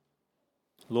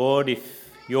Lord,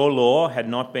 if your law had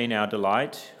not been our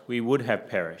delight, we would have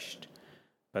perished.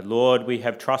 But Lord, we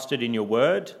have trusted in your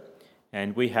word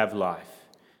and we have life.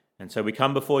 And so we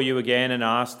come before you again and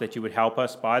ask that you would help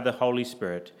us by the Holy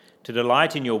Spirit to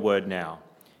delight in your word now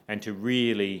and to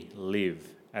really live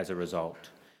as a result.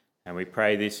 And we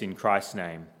pray this in Christ's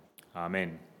name.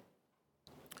 Amen.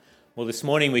 Well, this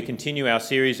morning we continue our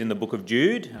series in the book of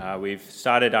Jude. We've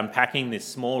started unpacking this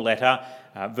small letter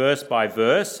verse by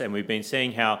verse, and we've been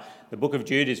seeing how the book of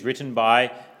Jude is written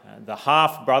by the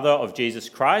half-brother of Jesus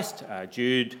Christ.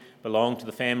 Jude belonged to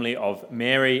the family of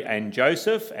Mary and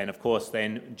Joseph, and of course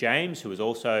then James, who was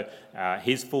also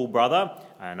his full brother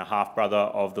and a half-brother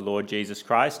of the Lord Jesus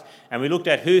Christ. And we looked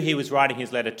at who he was writing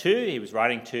his letter to. He was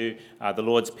writing to the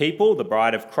Lord's people, the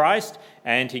bride of Christ,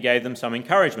 and he gave them some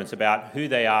encouragements about who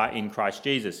they are in Christ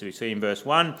Jesus. So we see in verse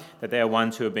 1 that they are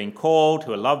ones who have been called,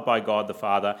 who are loved by God the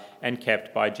Father, and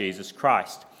kept by Jesus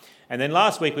Christ. And then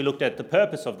last week we looked at the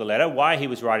purpose of the letter, why he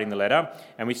was writing the letter,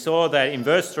 and we saw that in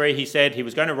verse 3 he said he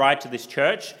was going to write to this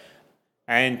church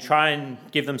and try and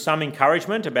give them some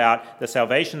encouragement about the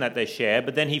salvation that they share,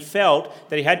 but then he felt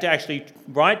that he had to actually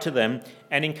write to them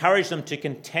and encourage them to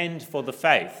contend for the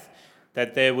faith,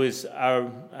 that there was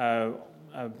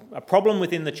a problem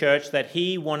within the church that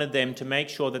he wanted them to make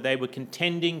sure that they were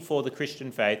contending for the Christian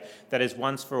faith that has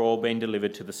once for all been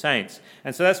delivered to the saints.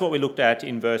 And so that's what we looked at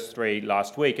in verse 3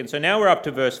 last week. And so now we're up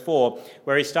to verse 4,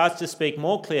 where he starts to speak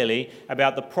more clearly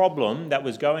about the problem that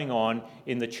was going on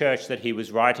in the church that he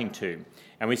was writing to.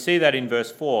 And we see that in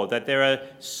verse 4, that there are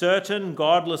certain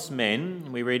godless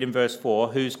men, we read in verse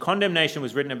 4, whose condemnation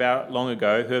was written about long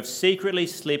ago, who have secretly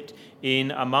slipped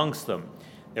in amongst them.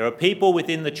 There are people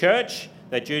within the church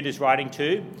that Jude is writing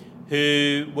to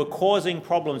who were causing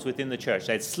problems within the church.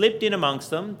 They'd slipped in amongst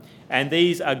them, and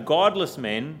these are godless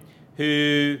men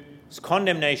whose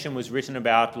condemnation was written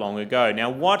about long ago. Now,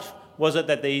 what was it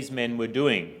that these men were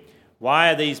doing?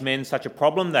 Why are these men such a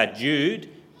problem that Jude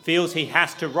feels he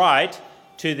has to write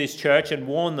to this church and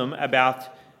warn them about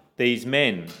these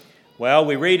men? Well,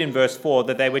 we read in verse 4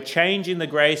 that they were changing the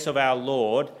grace of our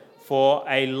Lord for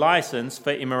a license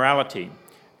for immorality.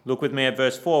 Look with me at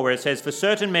verse 4 where it says, "For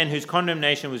certain men whose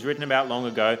condemnation was written about long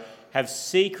ago have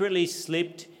secretly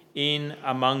slipped in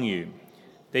among you."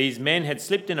 These men had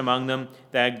slipped in among them.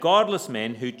 They are godless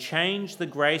men who changed the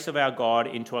grace of our God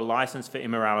into a license for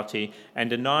immorality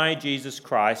and deny Jesus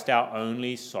Christ, our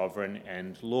only sovereign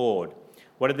and Lord.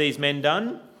 What had these men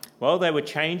done? Well, they were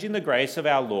changing the grace of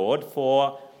our Lord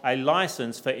for a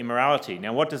license for immorality.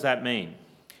 Now, what does that mean?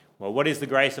 Well, what is the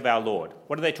grace of our Lord?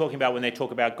 What are they talking about when they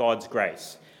talk about God's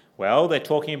grace? Well, they're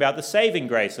talking about the saving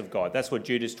grace of God. That's what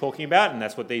Jude is talking about, and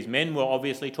that's what these men were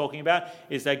obviously talking about,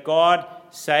 is that God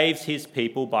saves his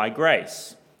people by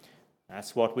grace.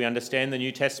 That's what we understand the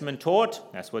New Testament taught.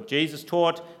 That's what Jesus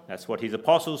taught. That's what his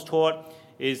apostles taught,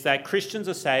 is that Christians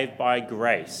are saved by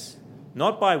grace,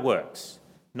 not by works,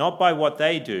 not by what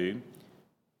they do,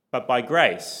 but by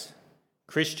grace.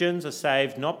 Christians are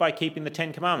saved not by keeping the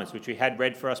Ten Commandments, which we had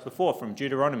read for us before from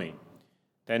Deuteronomy.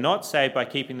 They're not saved by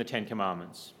keeping the Ten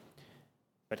Commandments.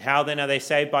 But how then are they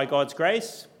saved by God's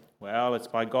grace? Well, it's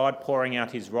by God pouring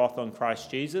out his wrath on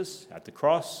Christ Jesus at the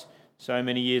cross so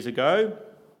many years ago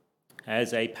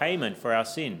as a payment for our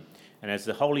sin. And as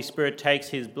the Holy Spirit takes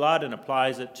his blood and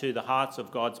applies it to the hearts of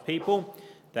God's people,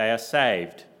 they are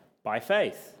saved by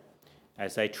faith.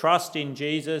 As they trust in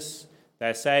Jesus, they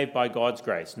are saved by God's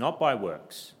grace, not by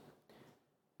works.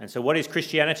 And so what is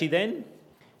Christianity then?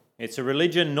 It's a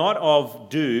religion not of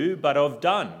do, but of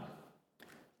done.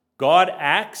 God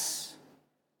acts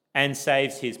and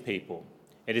saves his people.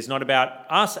 It is not about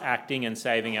us acting and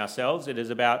saving ourselves. It is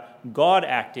about God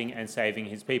acting and saving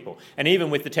his people. And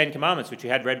even with the Ten Commandments, which we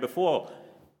had read before,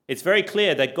 it's very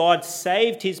clear that God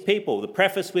saved his people. The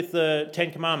preface with the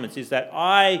Ten Commandments is that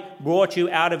I brought you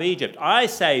out of Egypt. I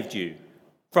saved you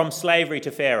from slavery to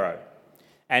Pharaoh.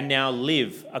 And now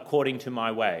live according to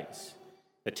my ways.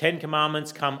 The Ten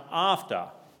Commandments come after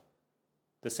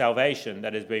the salvation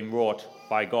that has been wrought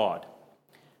by God.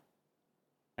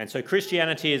 And so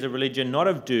Christianity is a religion not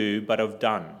of do, but of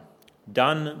done.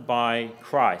 Done by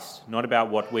Christ, not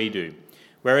about what we do.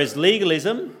 Whereas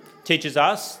legalism teaches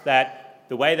us that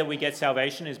the way that we get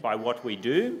salvation is by what we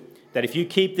do, that if you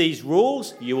keep these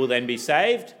rules, you will then be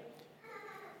saved.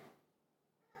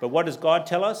 But what does God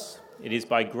tell us? It is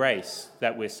by grace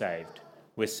that we're saved.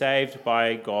 We're saved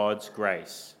by God's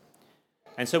grace.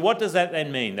 And so what does that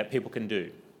then mean that people can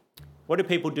do? What do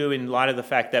people do in light of the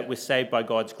fact that we're saved by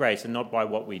God's grace and not by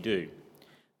what we do?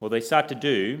 Well, they start to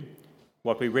do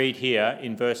what we read here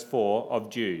in verse 4 of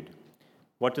Jude.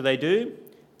 What do?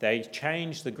 They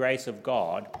change the grace of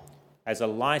God as a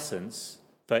license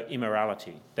for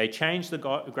immorality. They change the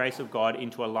grace of God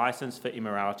into a license for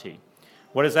immorality.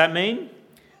 What does that mean?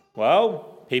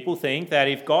 Well, people think that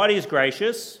if God is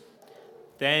gracious,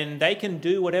 then they can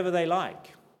do whatever they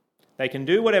like. They can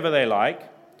do whatever they like,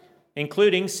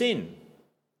 including sin.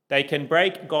 They can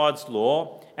break God's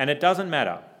law, and it doesn't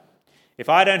matter. If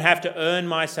I don't have to earn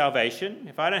my salvation,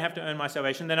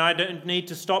 then I don't need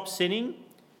to stop sinning,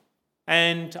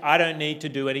 and I don't need to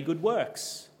do any good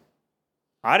works.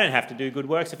 I don't have to do good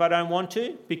works if I don't want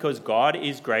to, because God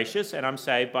is gracious and I'm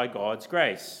saved by God's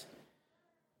grace.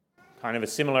 Kind of a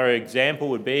similar example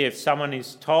would be if someone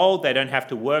is told they don't have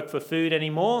to work for food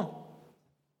anymore.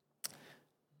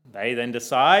 They then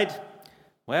decide,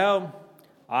 well,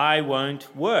 I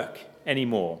won't work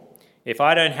anymore. If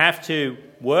I don't have to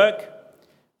work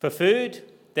for food,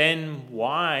 then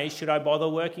why should I bother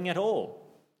working at all?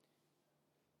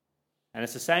 And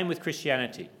it's the same with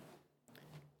Christianity.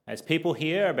 As people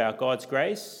hear about God's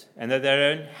grace and that they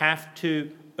don't have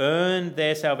to earn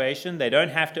their salvation, they don't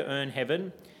have to earn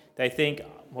heaven, they think,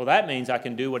 well, that means I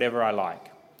can do whatever I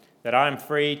like, that I'm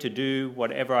free to do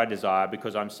whatever I desire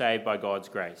because I'm saved by God's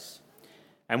grace.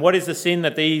 And what is the sin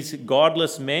that these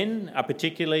godless men are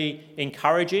particularly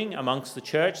encouraging amongst the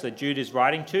church that Jude is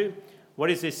writing to? What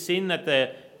is this sin that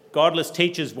the godless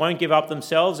teachers won't give up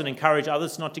themselves and encourage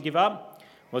others not to give up?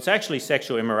 Well, it's actually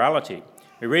sexual immorality.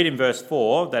 We read in verse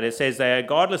 4 that it says they are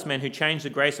godless men who change the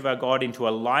grace of our God into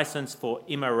a license for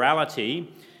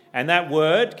immorality. And that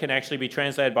word can actually be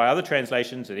translated by other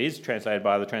translations. It is translated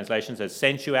by other translations as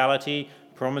sensuality,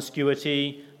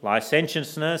 promiscuity,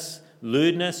 licentiousness,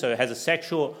 lewdness. So it has a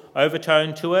sexual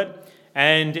overtone to it.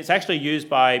 And it's actually used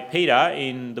by Peter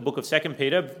in the book of 2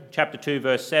 Peter, chapter 2,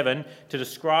 verse 7, to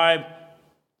describe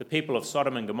the people of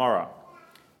Sodom and Gomorrah.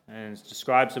 And it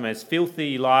describes them as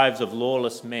filthy lives of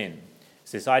lawless men.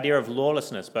 It's this idea of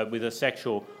lawlessness, but with a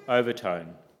sexual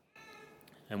overtone.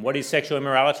 And what is sexual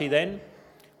immorality then?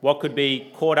 What could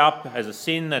be caught up as a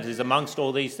sin that is amongst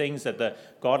all these things that the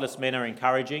godless men are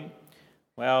encouraging?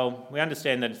 Well, we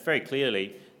understand that very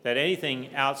clearly that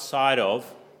anything outside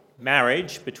of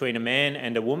marriage between a man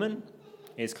and a woman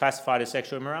is classified as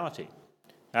sexual immorality.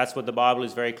 That's what the Bible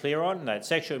is very clear on, that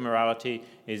sexual immorality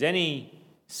is any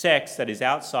sex that is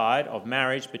outside of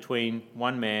marriage between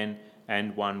one man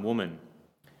and one woman.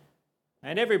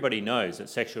 And everybody knows that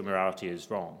sexual immorality is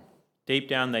wrong. Deep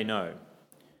down they know.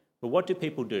 But what do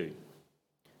people do?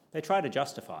 They try to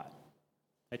justify it.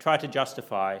 They try to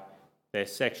justify their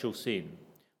sexual sin.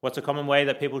 What's a common way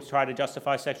that people try to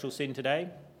justify sexual sin today?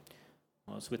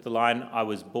 Well, it's with the line, I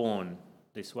was born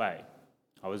this way.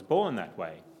 I was born that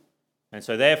way. And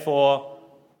so therefore,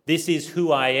 this is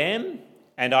who I am,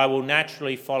 and I will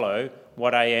naturally follow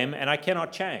what I am, and I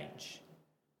cannot change.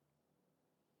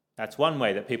 That's one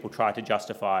way that people try to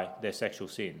justify their sexual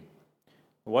sin.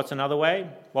 What's another way?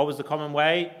 What was the common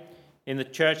way in the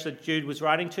church that Jude was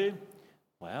writing to?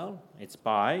 Well, it's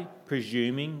by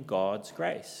presuming God's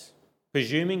grace.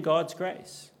 Presuming God's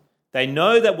grace. They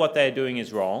know that what they're doing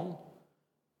is wrong,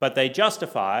 but they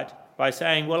justify it by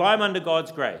saying, well, I'm under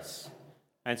God's grace,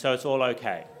 and so it's all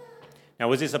okay. Now,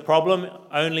 was this a problem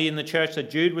only in the church that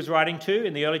Jude was writing to,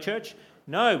 in the early church?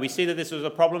 No, we see that this was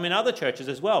a problem in other churches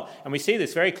as well. And we see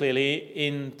this very clearly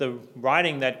in the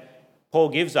writing that Paul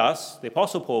gives us, the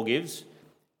Apostle Paul gives,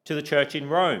 to the church in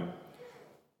Rome.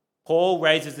 Paul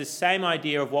raises this same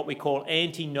idea of what we call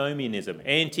antinomianism.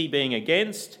 Anti being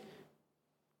against,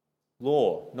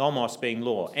 law, nomos being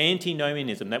law.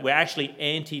 Antinomianism, that we're actually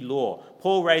anti-law.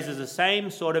 Paul raises the same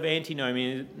sort of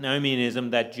antinomianism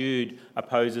that Jude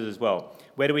opposes as well.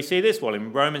 Where do we see this? Well,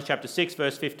 in Romans chapter 6,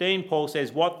 verse 15, Paul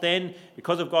says, what then,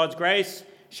 because of God's grace,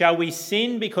 shall we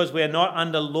sin because we're not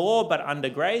under law but under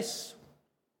grace?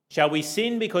 Shall we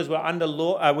sin because we're under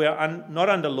law? Not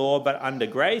under law but under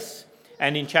grace?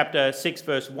 And in chapter 6,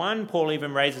 verse 1, Paul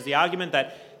even raises the argument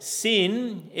that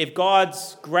sin, if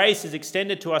God's grace is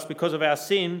extended to us because of our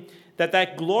sin,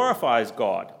 that glorifies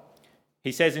God.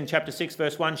 He says in chapter 6,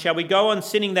 verse 1, shall we go on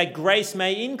sinning that grace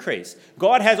may increase?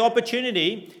 God has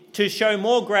opportunity to show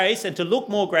more grace and to look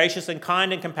more gracious and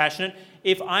kind and compassionate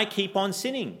if I keep on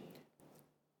sinning.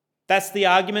 That's the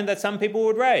argument that some people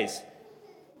would raise.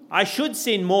 I should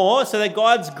sin more so that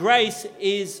God's grace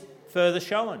is further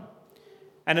shown.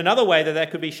 And another way that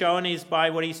could be shown is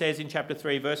by what he says in chapter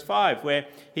 3, verse 5, where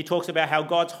he talks about how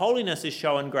God's holiness is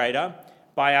shown greater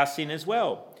by our sin as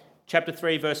well. Chapter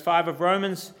 3, verse 5 of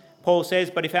Romans, Paul says,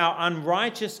 but if our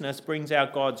unrighteousness brings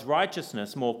out God's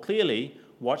righteousness more clearly,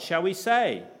 what shall we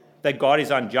say? That God is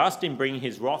unjust in bringing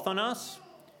his wrath on us?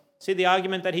 See the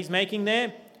argument that he's making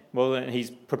there? Well,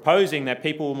 he's proposing that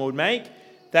people would make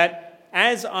that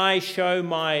as I show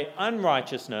my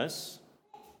unrighteousness,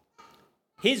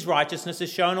 his righteousness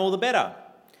is shown all the better.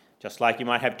 Just like you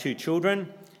might have two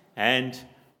children and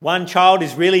one child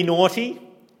is really naughty.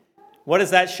 What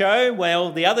does that show?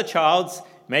 Well, the other child's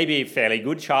maybe a fairly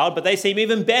good child, but they seem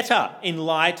even better in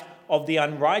light of the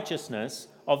unrighteousness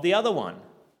of the other one.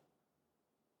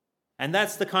 And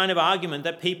that's the kind of argument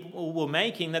that people were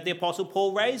making that the Apostle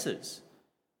Paul raises.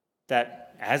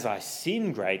 That as I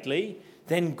sin greatly,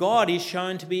 then God is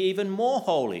shown to be even more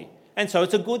holy. And so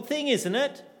it's a good thing, isn't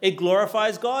it? It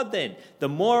glorifies God then. The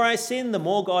more I sin, the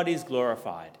more God is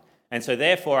glorified. And so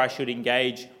therefore I should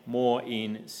engage more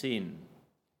in sin.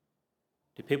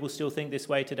 Do people still think this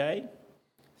way today?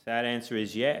 Sad answer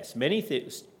is yes. Many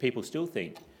people still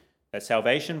think that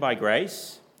salvation by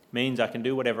grace means I can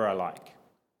do whatever I like.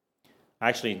 I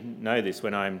actually know this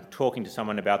when I'm talking to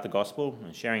someone about the gospel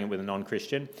and sharing it with a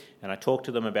non-Christian, and I talk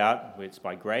to them about it's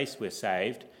by grace we're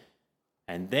saved,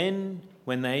 and then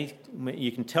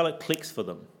you can tell it clicks for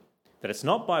them, that it's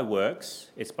not by works,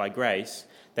 it's by grace,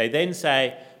 they then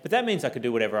say, but that means I could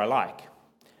do whatever I like.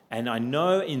 And I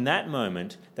know in that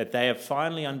moment that they have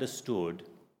finally understood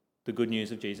the good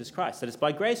news of Jesus Christ, that it's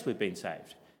by grace we've been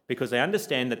saved, because they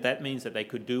understand that that means that they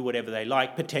could do whatever they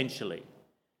like, potentially.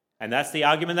 And that's the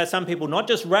argument that some people not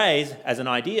just raise as an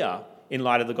idea in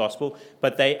light of the gospel,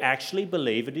 but they actually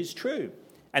believe it is true.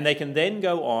 And they can then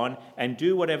go on and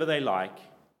do whatever they like.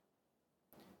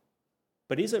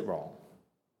 But is it wrong?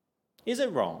 Is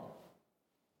it wrong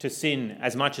to sin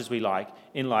as much as we like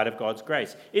in light of God's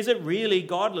grace? Is it really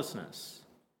godlessness?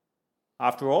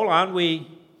 After all, aren't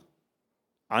we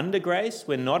under grace?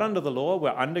 We're not under the law, we're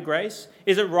under grace.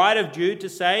 Is it right of Jude to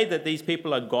say that these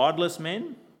people are godless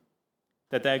men?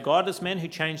 That they're godless men who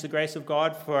change the grace of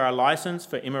God for a license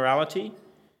for immorality?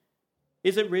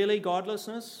 Is it really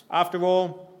godlessness? After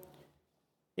all,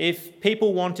 if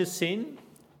people want to sin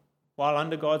while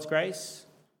under God's grace,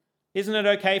 isn't it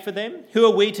okay for them? Who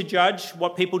are we to judge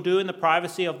what people do in the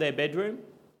privacy of their bedroom?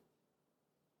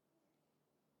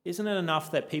 Isn't it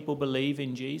enough that people believe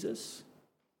in Jesus?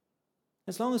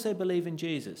 As long as they believe in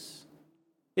Jesus.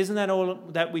 Isn't that all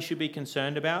that we should be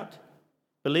concerned about?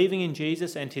 Believing in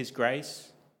Jesus and his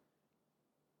grace.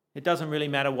 It doesn't really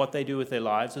matter what they do with their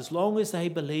lives as long as they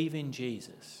believe in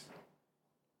Jesus.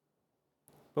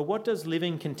 But what does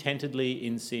living contentedly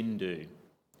in sin do?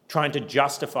 Trying to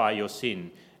justify your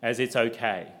sin as it's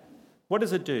okay. What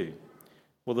does it do?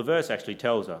 Well, the verse actually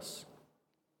tells us.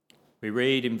 We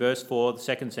read in verse 4, the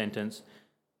second sentence,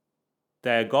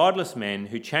 they are godless men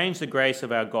who change the grace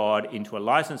of our God into a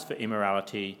license for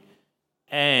immorality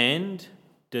and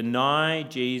deny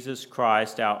Jesus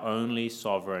Christ, our only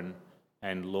sovereign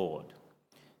and Lord.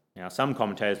 Now, some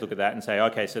commentators look at that and say,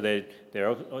 okay, so they're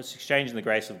exchanging the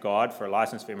grace of God for a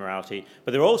license for immorality,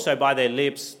 but they're also by their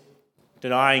lips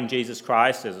denying Jesus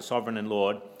Christ as a sovereign and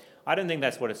Lord. I don't think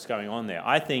that's what is going on there.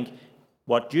 I think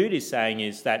what Jude is saying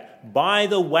is that by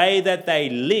the way that they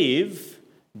live,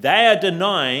 they are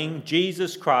denying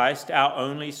Jesus Christ, our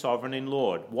only sovereign and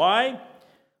Lord. Why?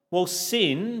 Well,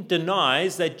 sin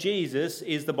denies that Jesus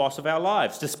is the boss of our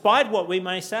lives, despite what we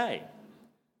may say.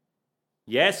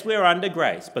 Yes, we're under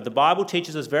grace, but the Bible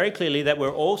teaches us very clearly that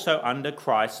we're also under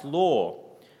Christ's law.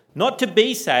 Not to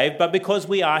be saved, but because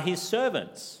we are his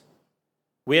servants.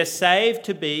 We are saved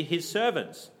to be his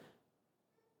servants.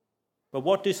 But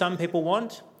what do some people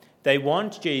want? They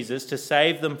want Jesus to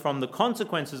save them from the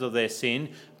consequences of their sin,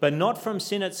 but not from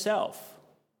sin itself.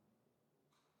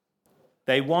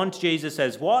 They want Jesus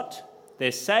as what?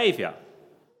 Their Saviour,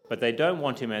 but they don't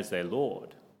want him as their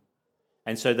Lord.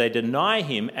 And so they deny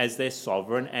him as their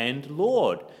sovereign and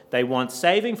Lord. They want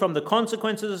saving from the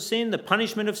consequences of sin, the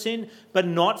punishment of sin, but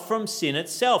not from sin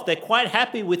itself. They're quite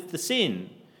happy with the sin.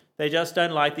 They just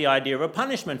don't like the idea of a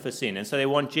punishment for sin. And so they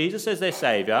want Jesus as their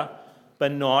Saviour,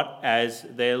 but not as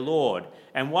their Lord.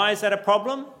 And why is that a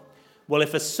problem? Well,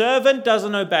 if a servant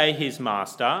doesn't obey his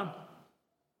master,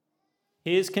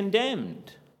 he is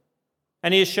condemned.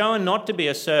 And he is shown not to be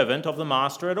a servant of the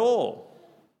master at all.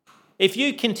 If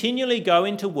you continually go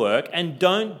into work and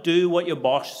don't do what your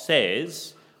boss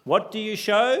says, what do you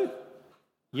show?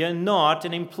 You're not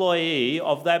an employee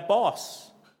of that boss.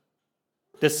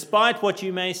 Despite what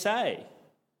you may say,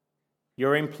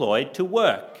 you're employed to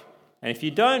work. And if you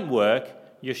don't work,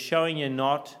 you're showing you're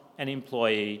not an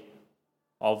employee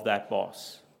of that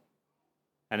boss.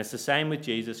 And it's the same with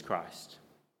Jesus Christ.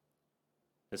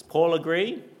 Does Paul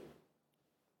agree?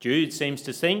 Jude seems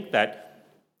to think that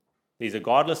these are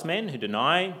godless men who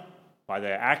deny by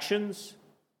their actions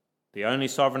the only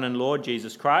sovereign and Lord,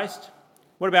 Jesus Christ.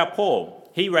 What about Paul?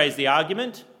 He raised the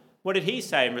argument. What did he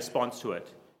say in response to it?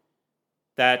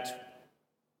 That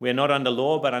We're not under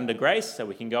law but under grace, so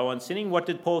we can go on sinning. What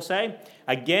did Paul say?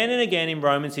 Again and again in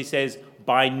Romans he says,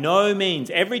 by no means.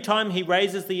 Every time he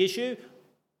raises the issue,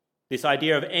 this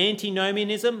idea of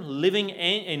antinomianism, living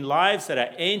in lives that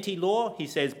are anti-law, he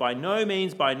says, by no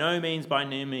means, by no means, by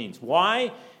no means.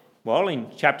 Why? Well, in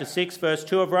chapter 6, verse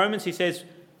 2 of Romans, he says,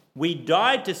 we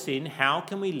died to sin, how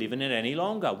can we live in it any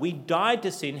longer? We died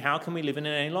to sin, how can we live in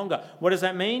it any longer? What does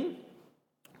that mean?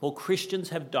 Well, Christians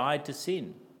have died to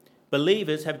sin.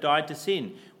 Believers have died to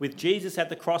sin with Jesus at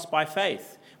the cross by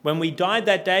faith. When we died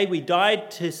that day, we died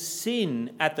to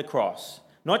sin at the cross.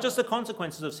 Not just the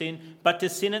consequences of sin, but to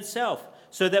sin itself,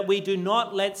 so that we do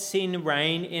not let sin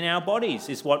reign in our bodies,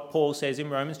 is what Paul says in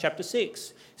Romans chapter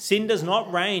 6. Sin does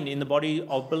not reign in the body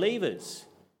of believers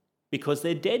because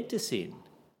they're dead to sin.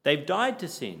 They've died to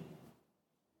sin.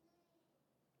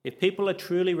 If people are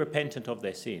truly repentant of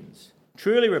their sins,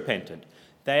 truly repentant,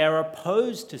 they are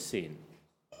opposed to sin,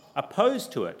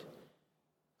 opposed to it,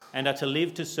 and are to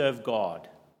live to serve God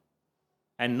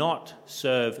and not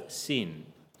serve sin.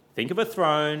 Think of a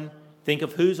throne. Think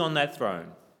of who's on that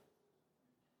throne.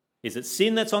 Is it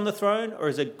sin that's on the throne, or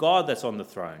is it God that's on the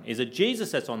throne? Is it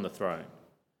Jesus that's on the throne?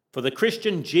 For the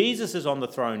Christian, Jesus is on the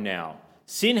throne now.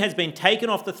 Sin has been taken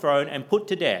off the throne and put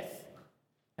to death.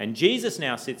 And Jesus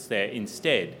now sits there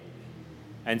instead.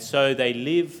 And so they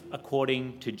live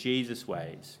according to Jesus'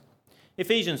 ways.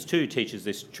 Ephesians 2 teaches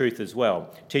this truth as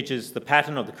well, teaches the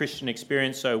pattern of the Christian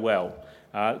experience so well.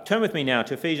 Turn with me now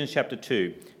to Ephesians chapter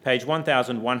 2, page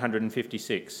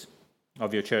 1156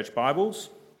 of your church Bibles.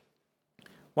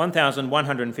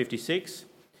 1156,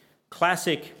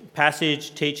 classic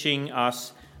passage teaching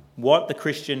us what the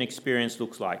Christian experience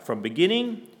looks like from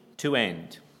beginning to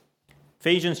end.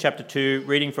 Ephesians chapter 2,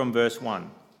 reading from verse 1,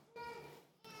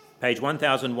 page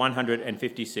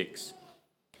 1156.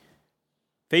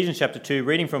 Ephesians chapter 2,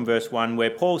 reading from verse 1, where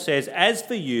Paul says, as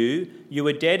for you, you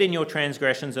were dead in your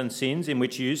transgressions and sins in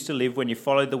which you used to live when you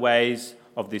followed the ways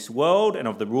of this world and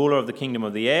of the ruler of the kingdom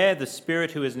of the air, the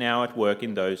spirit who is now at work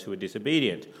in those who are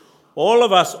disobedient. All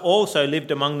of us also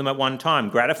lived among them at one time,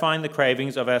 gratifying the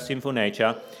cravings of our sinful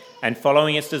nature and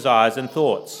following its desires and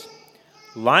thoughts.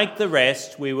 Like the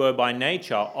rest, we were by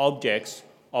nature objects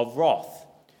of wrath.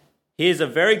 Here's a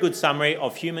very good summary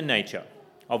of human nature,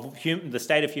 of the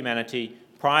state of humanity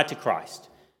prior to Christ.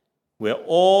 We're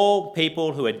all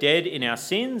people who are dead in our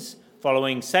sins,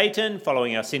 following Satan,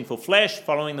 following our sinful flesh,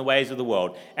 following the ways of the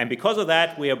world. And because of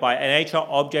that, we are by nature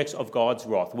objects of God's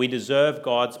wrath. We deserve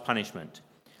God's punishment.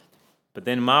 But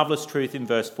then marvelous truth in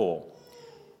verse 4.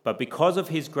 But because of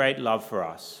his great love for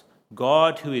us,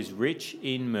 God who is rich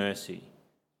in mercy,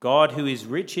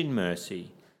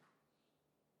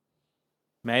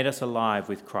 made us alive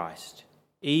with Christ,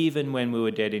 even when we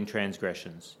were dead in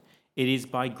transgressions. It is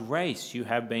by grace you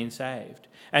have been saved.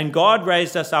 And God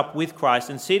raised us up with Christ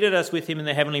and seated us with him in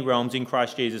the heavenly realms in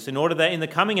Christ Jesus, in order that in the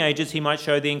coming ages he might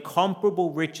show the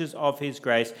incomparable riches of his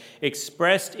grace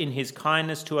expressed in his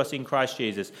kindness to us in Christ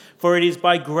Jesus. For it is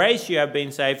by grace you have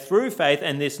been saved through faith,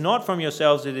 and this not from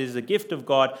yourselves, it is a gift of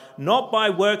God, not by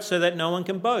works so that no one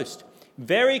can boast.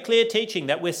 Very clear teaching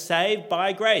that we're saved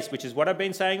by grace, which is what I've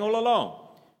been saying all along.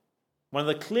 One of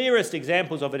the clearest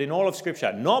examples of it in all of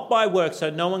Scripture. Not by works so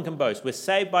no one can boast. We're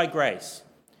saved by grace.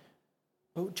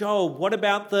 Oh, Joel, what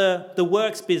about the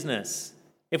works business?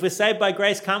 If we're saved by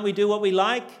grace, can't we do what we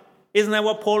like? Isn't that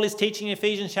what Paul is teaching in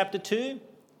Ephesians chapter 2?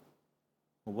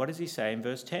 Well, what does he say in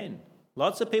verse 10?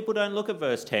 Lots of people don't look at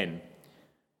verse 10.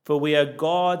 For we are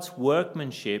God's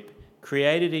workmanship,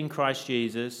 created in Christ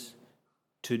Jesus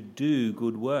to do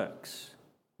good works,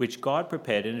 which God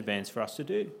prepared in advance for us to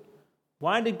do.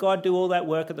 Why did God do all that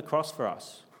work at the cross for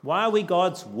us? Why are we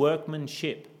God's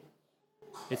workmanship?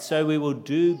 It's so we will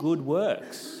do good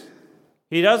works.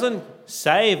 He doesn't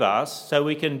save us so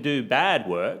we can do bad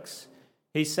works.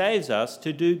 He saves us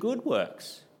to do good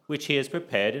works, which he has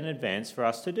prepared in advance for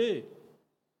us to do.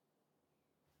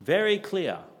 Very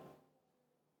clear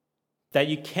that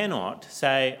you cannot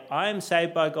say, I am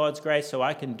saved by God's grace so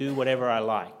I can do whatever I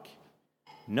like.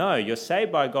 No, you're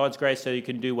saved by God's grace so you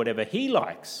can do whatever he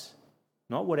likes,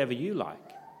 not whatever you like.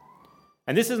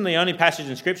 And this isn't the only passage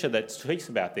in Scripture that speaks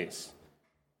about this.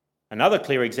 Another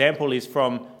clear example is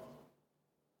from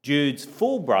Jude's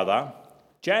full brother,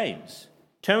 James.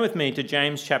 Turn with me to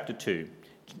James chapter 2,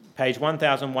 page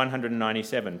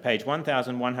 1197. Page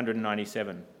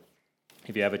 1197,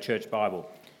 if you have a church Bible.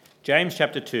 James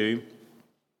chapter 2,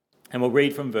 and we'll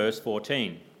read from verse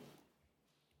 14.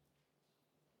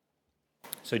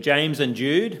 So James and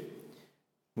Jude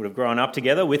would have grown up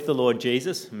together with the Lord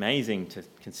Jesus. Amazing to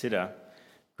consider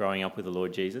growing up with the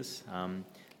Lord Jesus.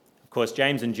 Of course,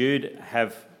 James and Jude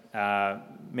have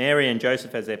Mary and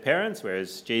Joseph as their parents,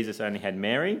 whereas Jesus only had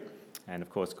Mary, and of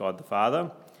course God the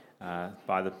Father,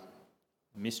 by the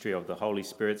mystery of the Holy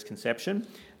Spirit's conception.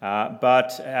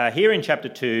 But here in chapter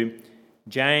 2,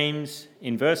 James,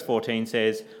 in verse 14,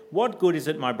 says, "What good is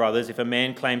it, my brothers, if a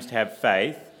man claims to have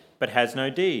faith, but has no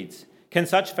deeds? Can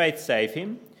such faith save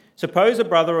him? Suppose a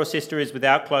brother or sister is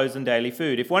without clothes and daily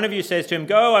food. If one of you says to him,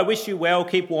 'Go, I wish you well,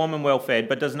 keep warm and well fed,'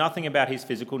 but does nothing about his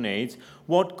physical needs,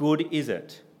 what good is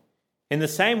it? In the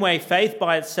same way, faith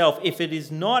by itself, if it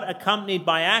is not accompanied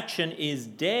by action, is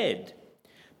dead.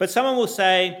 But someone will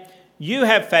say, 'You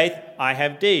have faith, I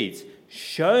have deeds.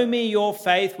 Show me your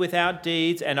faith without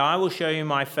deeds, and I will show you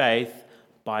my faith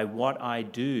by what I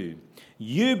do.'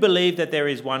 You believe that there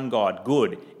is one God.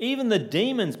 Good. Even the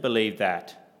demons believe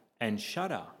that and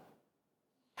shudder.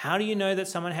 How do you know that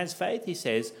someone has faith?" He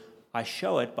says, "I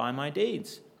show it by my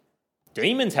deeds."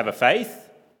 Demons have a faith,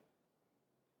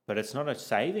 but it's not a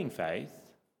saving faith.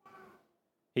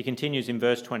 He continues in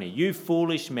verse 20, "You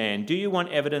foolish man, do you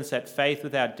want evidence that faith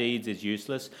without deeds is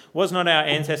useless? Was not our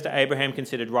ancestor Abraham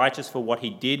considered righteous for what he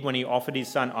did when he offered his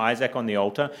son Isaac on the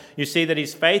altar? You see that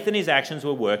his faith and his actions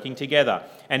were working together,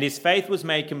 and his faith was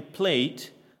made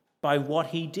complete by what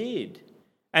he did.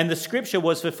 And the scripture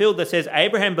was fulfilled that says,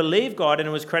 Abraham believed God and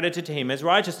it was credited to him as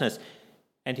righteousness,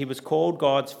 and he was called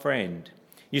God's friend.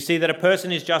 You see that a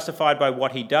person is justified by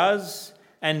what he does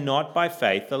and not by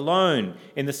faith alone.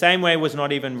 In the same way was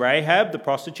not even Rahab, the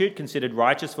prostitute, considered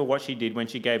righteous for what she did when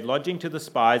she gave lodging to the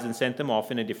spies and sent them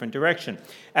off in a different direction.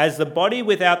 As the body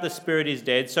without the spirit is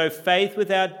dead, so faith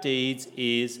without deeds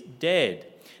is dead."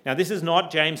 Now, this is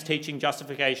not James teaching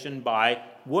justification by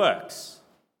works,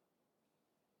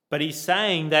 but he's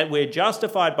saying that we're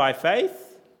justified by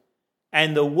faith,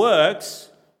 and the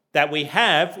works that we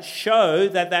have show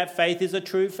that that faith is a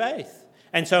true faith.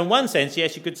 And so in one sense,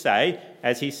 yes, you could say,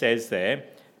 as he says there,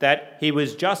 that he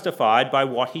was justified by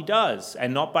what he does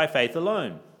and not by faith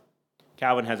alone.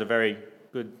 Calvin has a very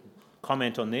good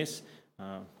comment on this,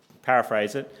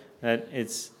 paraphrase it, that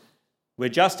we're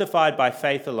justified by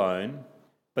faith alone,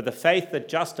 but the faith that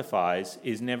justifies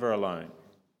is never alone.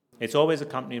 It's always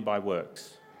accompanied by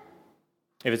works.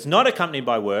 If it's not accompanied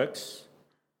by works,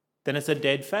 then it's a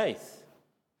dead faith.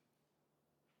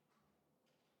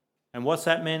 And what's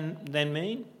that then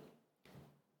mean?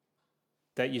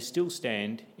 That you still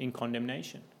stand in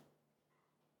condemnation.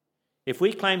 If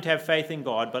we claim to have faith in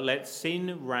God, but let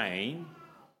sin reign,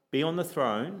 be on the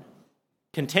throne,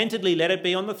 contentedly let it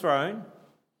be on the throne,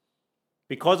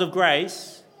 because of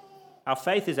grace, our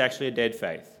faith is actually a dead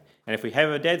faith. And if we have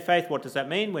a dead faith, what does that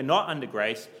mean? We're not under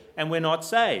grace and we're not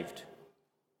saved.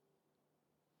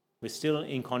 We're still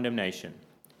in condemnation.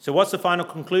 So what's the final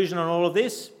conclusion on all of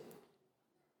this?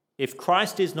 If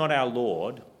Christ is not our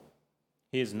Lord,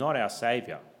 he is not our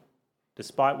Saviour,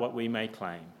 despite what we may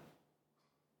claim.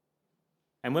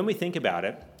 And when we think about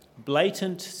it,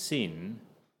 blatant sin,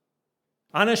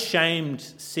 unashamed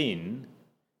sin,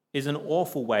 is an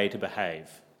awful way to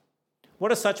behave.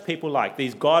 What are such people like?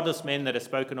 These godless men that are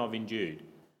spoken of in Jude.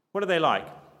 What are they like?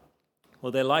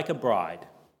 Well, they're like a bride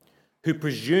who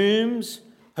presumes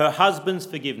her husband's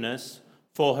forgiveness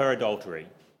for her adultery.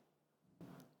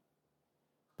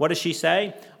 What does she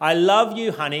say? "I love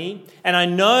you, honey, and I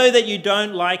know that you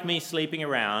don't like me sleeping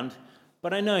around,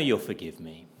 but I know you'll forgive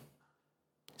me.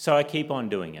 So I keep on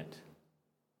doing it.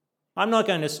 I'm not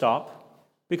going to stop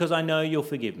because I know you'll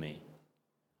forgive me.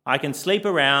 I can sleep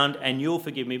around and you'll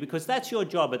forgive me because that's your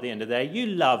job at the end of the day. You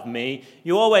love me.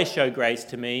 You always show grace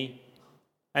to me.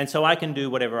 And so I can do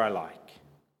whatever I like."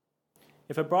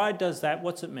 If a bride does that,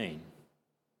 what's it mean?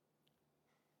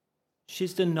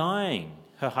 She's denying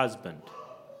her husband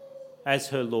as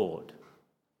her Lord.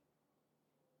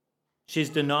 She's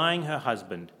denying her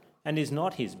husband and is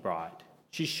not his bride.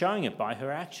 She's showing it by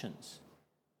her actions.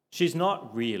 She's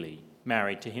not really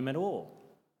married to him at all.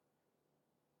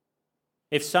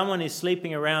 If someone is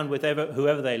sleeping around with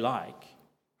whoever they like,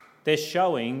 they're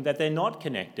showing that they're not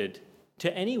connected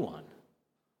to anyone,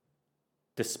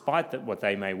 despite what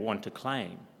they may want to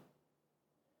claim.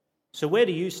 So where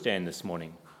do you stand this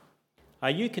morning? Are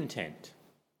you content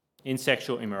in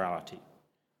sexual immorality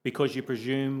because you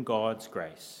presume God's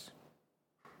grace?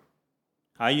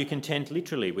 Are you content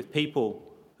literally with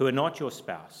people who are not your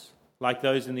spouse, like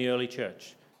those in the early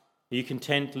church? Are you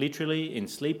content literally in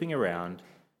sleeping around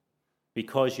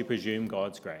because you presume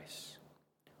God's grace?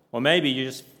 Or maybe you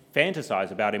just fantasize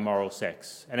about immoral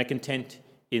sex and are content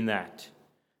in that.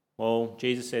 Well,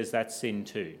 Jesus says that's sin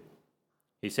too.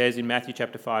 He says in Matthew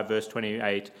chapter 5, verse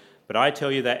 28, "But I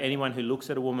tell you that anyone who looks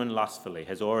at a woman lustfully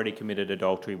has already committed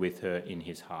adultery with her in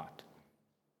his heart."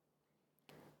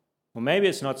 Well, maybe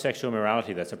it's not sexual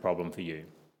immorality that's a problem for you,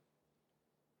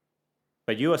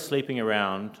 but you are sleeping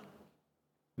around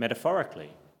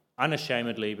metaphorically,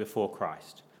 unashamedly before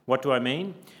Christ. What do I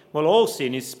mean? Well, all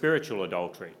sin is spiritual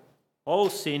adultery. All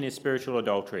sin is spiritual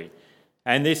adultery.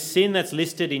 And this sin that's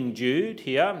listed in Jude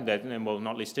here,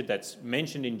 not listed, that's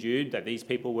mentioned in Jude that these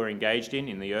people were engaged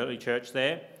in the early church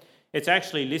there, it's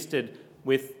actually listed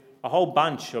with a whole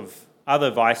bunch of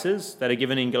other vices that are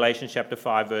given in Galatians chapter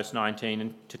 5, verse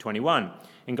 19 to 21.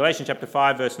 In Galatians chapter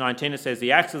 5, verse 19, it says,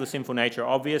 the acts of the sinful nature are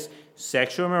obvious: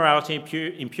 sexual immorality,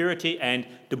 impurity, and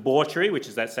debauchery, which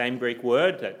is that same Greek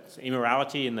word, that's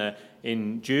immorality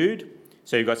in Jude.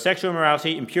 So you've got sexual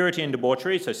immorality, impurity, and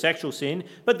debauchery, so sexual sin.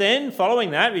 But then, following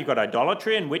that, we've got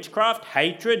idolatry and witchcraft,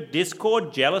 hatred,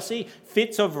 discord, jealousy,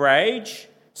 fits of rage,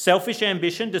 selfish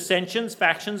ambition, dissensions,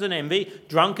 factions, and envy,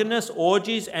 drunkenness,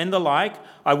 orgies, and the like.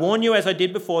 I warn you, as I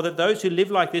did before, that those who live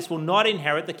like this will not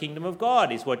inherit the kingdom of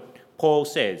God, is what Paul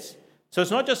says. So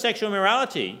it's not just sexual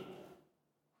immorality.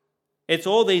 It's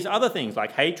all these other things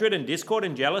like hatred and discord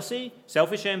and jealousy,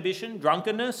 selfish ambition,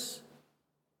 drunkenness,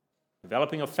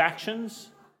 developing of factions.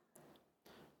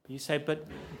 You say, but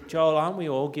Joel, aren't we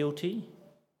all guilty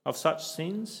of such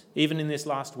sins, even in this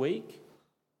last week?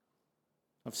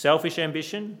 Of selfish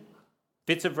ambition,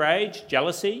 fits of rage,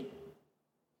 jealousy?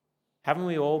 Haven't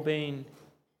we all been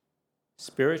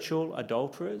spiritual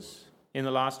adulterers in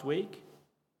the last week?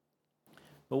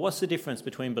 But what's the difference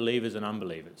between believers and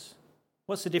unbelievers?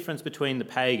 What's the difference between the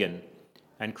pagan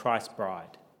and Christ's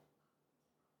bride?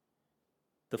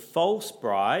 The false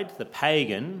bride, the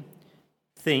pagan,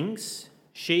 thinks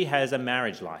she has a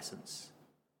marriage license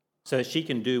so that she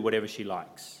can do whatever she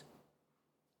likes,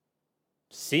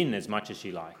 sin as much as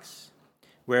she likes.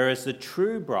 Whereas the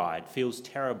true bride feels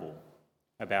terrible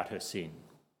about her sin,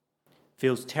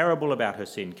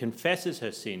 confesses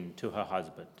her sin to her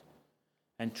husband,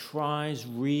 and tries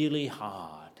really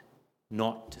hard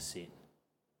not to sin.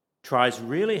 Tries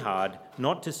really hard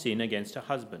not to sin against her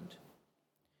husband.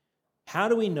 How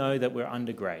do we know that we're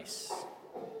under grace?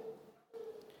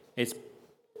 It's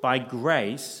by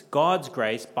grace, God's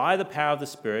grace, by the power of the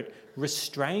Spirit,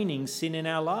 restraining sin in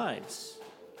our lives.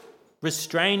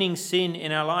 Restraining sin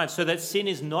in our lives so that sin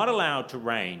is not allowed to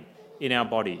reign in our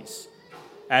bodies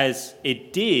as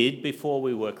it did before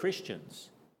we were Christians.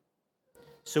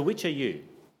 So which are you?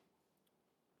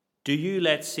 Do you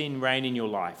let sin reign in your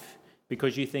life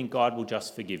because you think God will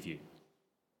just forgive you?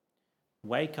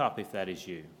 Wake up if that is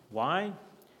you. Why?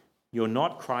 You're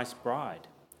not Christ's bride.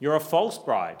 You're a false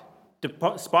bride,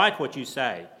 despite what you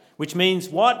say. Which means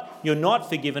what? You're not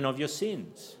forgiven of your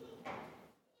sins.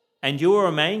 And you will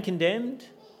remain condemned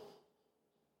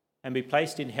and be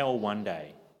placed in hell one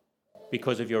day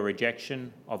because of your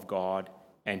rejection of God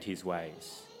and his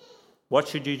ways. What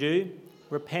should you do?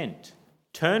 Repent.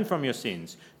 Turn from your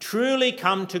sins. Truly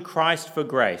come to Christ for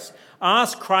grace.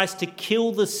 Ask Christ to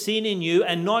kill the sin in you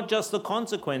and not just the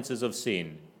consequences of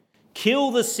sin.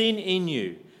 Kill the sin in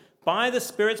you. By the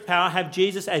Spirit's power, have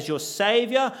Jesus as your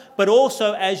Saviour, but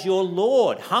also as your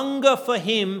Lord. Hunger for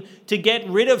him to get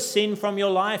rid of sin from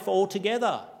your life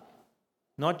altogether,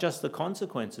 not just the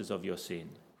consequences of your sin.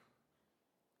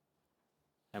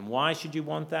 And why should you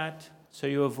want that? So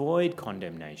you avoid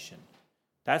condemnation.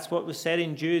 That's what was said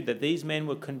in Jude, that these men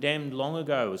were condemned long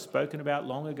ago, was spoken about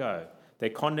long ago. Their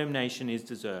condemnation is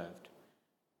deserved.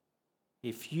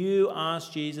 If you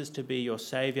ask Jesus to be your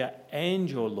Saviour and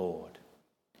your Lord,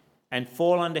 and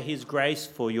fall under his grace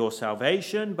for your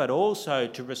salvation, but also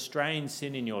to restrain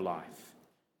sin in your life,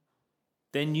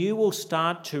 then you will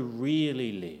start to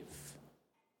really live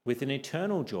with an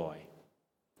eternal joy.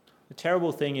 The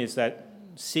terrible thing is that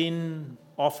sin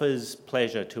offers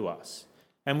pleasure to us,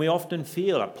 and we often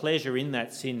feel a pleasure in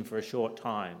that sin for a short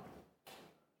time,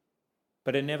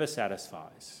 but it never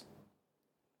satisfies.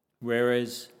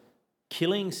 Whereas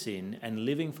killing sin and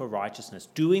living for righteousness,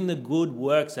 doing the good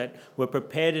works that were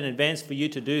prepared in advance for you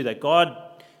to do, that God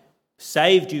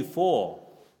saved you for,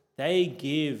 they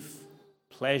give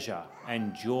pleasure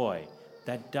and joy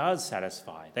that does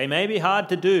satisfy. They may be hard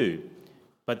to do,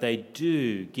 but they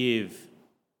do give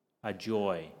a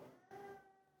joy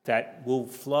that will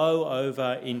flow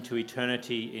over into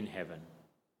eternity in heaven.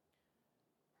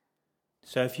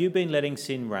 So if you've been letting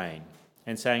sin reign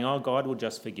and saying, oh, God will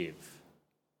just forgive,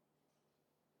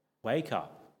 wake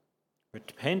up,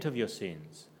 repent of your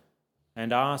sins,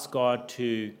 and ask God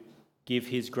to give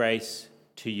his grace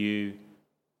to you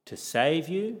to save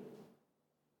you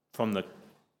from the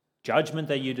judgment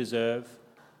that you deserve,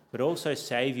 but also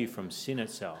save you from sin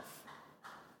itself.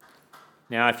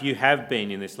 Now, if you have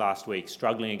been in this last week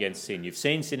struggling against sin, you've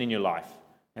seen sin in your life,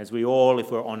 as we all,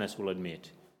 if we're honest, will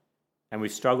admit, and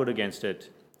we've struggled against it,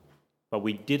 but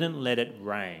we didn't let it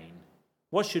reign.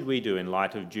 What should we do in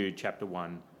light of Jude chapter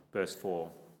 1, verse 4?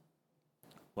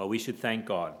 Well, we should thank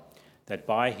God that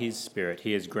by his Spirit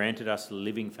he has granted us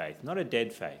living faith, not a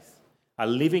dead faith, a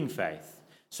living faith,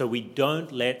 so we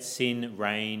don't let sin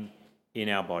reign in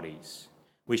our bodies.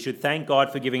 We should thank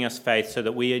God for giving us faith so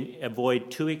that we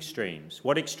avoid two extremes.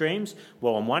 What extremes?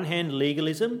 Well, on one hand,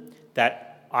 legalism,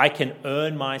 that I can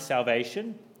earn my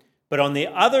salvation, but on the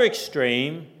other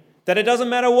extreme, that it doesn't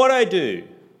matter what I do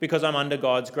because I'm under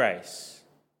God's grace.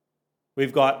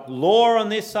 We've got law on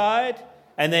this side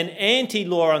and then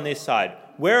anti-law on this side.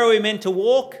 Where are we meant to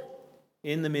walk?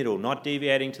 In the middle, not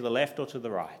deviating to the left or to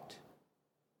the right.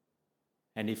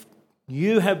 And if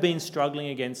you have been struggling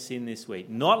against sin this week,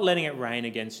 not letting it reign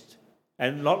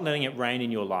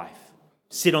in your life,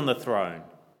 sit on the throne,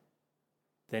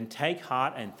 then take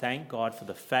heart and thank God for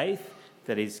the faith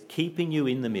that is keeping you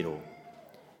in the middle.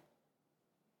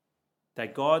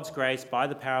 That God's grace, by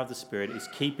the power of the Spirit, is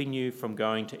keeping you from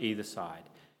going to either side.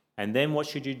 And then what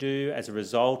should you do as a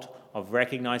result of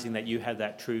recognizing that you have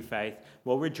that true faith?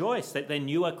 Well, rejoice that then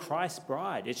you are Christ's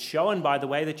bride. It's shown by the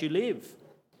way that you live.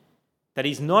 That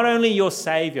he's not only your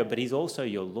Saviour, but he's also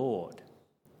your Lord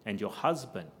and your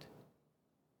husband.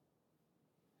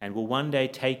 And will one day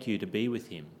take you to be with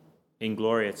him in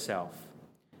glory itself.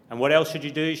 And what else should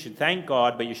you do? You should thank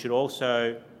God, but you should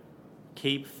also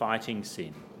keep fighting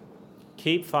sin.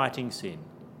 Keep fighting sin.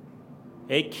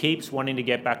 It keeps wanting to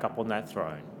get back up on that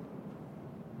throne.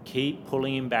 Keep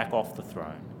pulling him back off the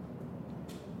throne.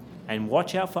 And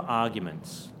watch out for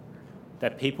arguments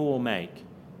that people will make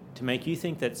to make you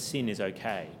think that sin is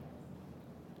okay,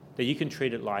 that you can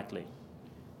treat it lightly.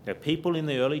 There are people in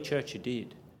the early church who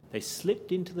did. They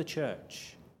slipped into the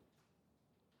church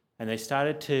and they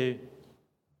started to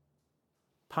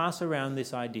pass around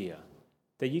this idea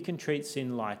that you can treat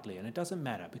sin lightly and it doesn't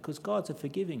matter because God's a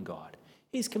forgiving God.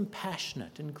 He's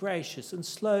compassionate and gracious and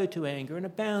slow to anger and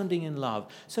abounding in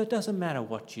love, so it doesn't matter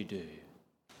what you do.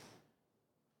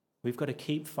 We've got to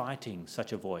keep fighting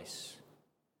such a voice.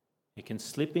 It can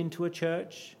slip into a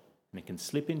church and it can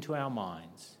slip into our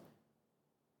minds.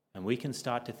 And we can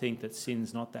start to think that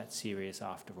sin's not that serious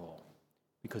after all,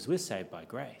 because we're saved by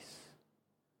grace.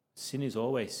 Sin is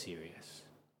always serious,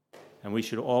 and we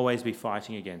should always be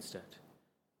fighting against it.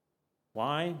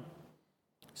 Why?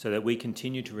 So that we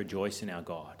continue to rejoice in our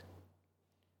God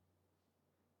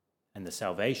and the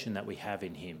salvation that we have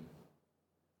in him.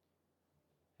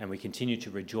 And we continue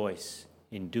to rejoice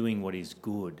in doing what is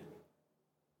good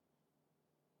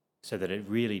so that it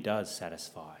really does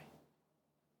satisfy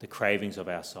the cravings of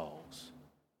our souls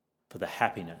for the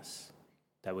happiness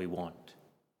that we want.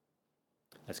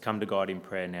 Let's come to God in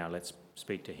prayer now. Let's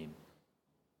speak to him.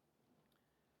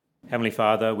 Heavenly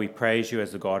Father, we praise you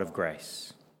as the God of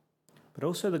grace, but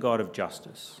also the God of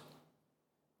justice.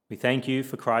 We thank you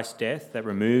for Christ's death that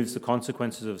removes the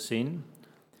consequences of sin,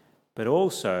 but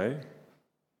also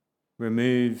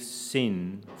removes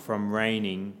sin from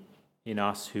reigning in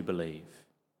us who believe.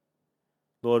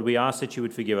 Lord, we ask that you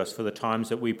would forgive us for the times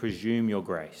that we presume your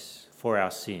grace for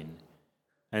our sin,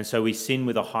 and so we sin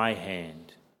with a high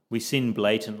hand. We sin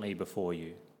blatantly before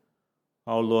you.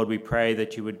 Oh Lord, we pray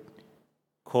that you would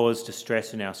cause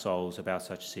distress in our souls about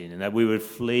such sin, and that we would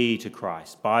flee to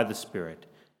Christ by the Spirit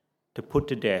to put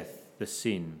to death the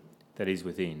sin that is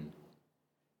within.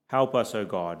 Help us, O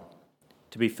God,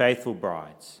 to be faithful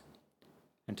brides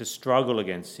and to struggle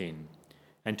against sin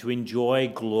and to enjoy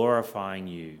glorifying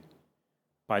you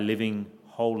by living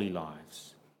holy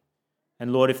lives.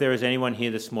 And Lord, if there is anyone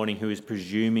here this morning who is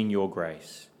presuming your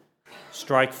grace,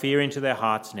 strike fear into their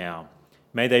hearts now.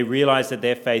 May they realize that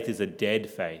their faith is a dead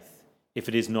faith if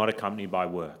it is not accompanied by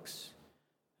works.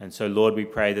 And so, Lord, we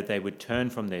pray that they would turn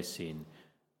from their sin,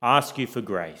 ask you for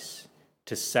grace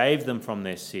to save them from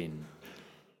their sin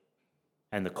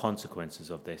and the consequences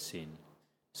of their sin,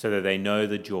 so that they know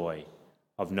the joy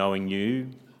of knowing you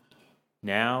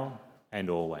now and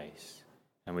always.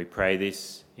 And we pray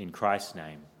this in Christ's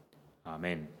name.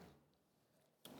 Amen.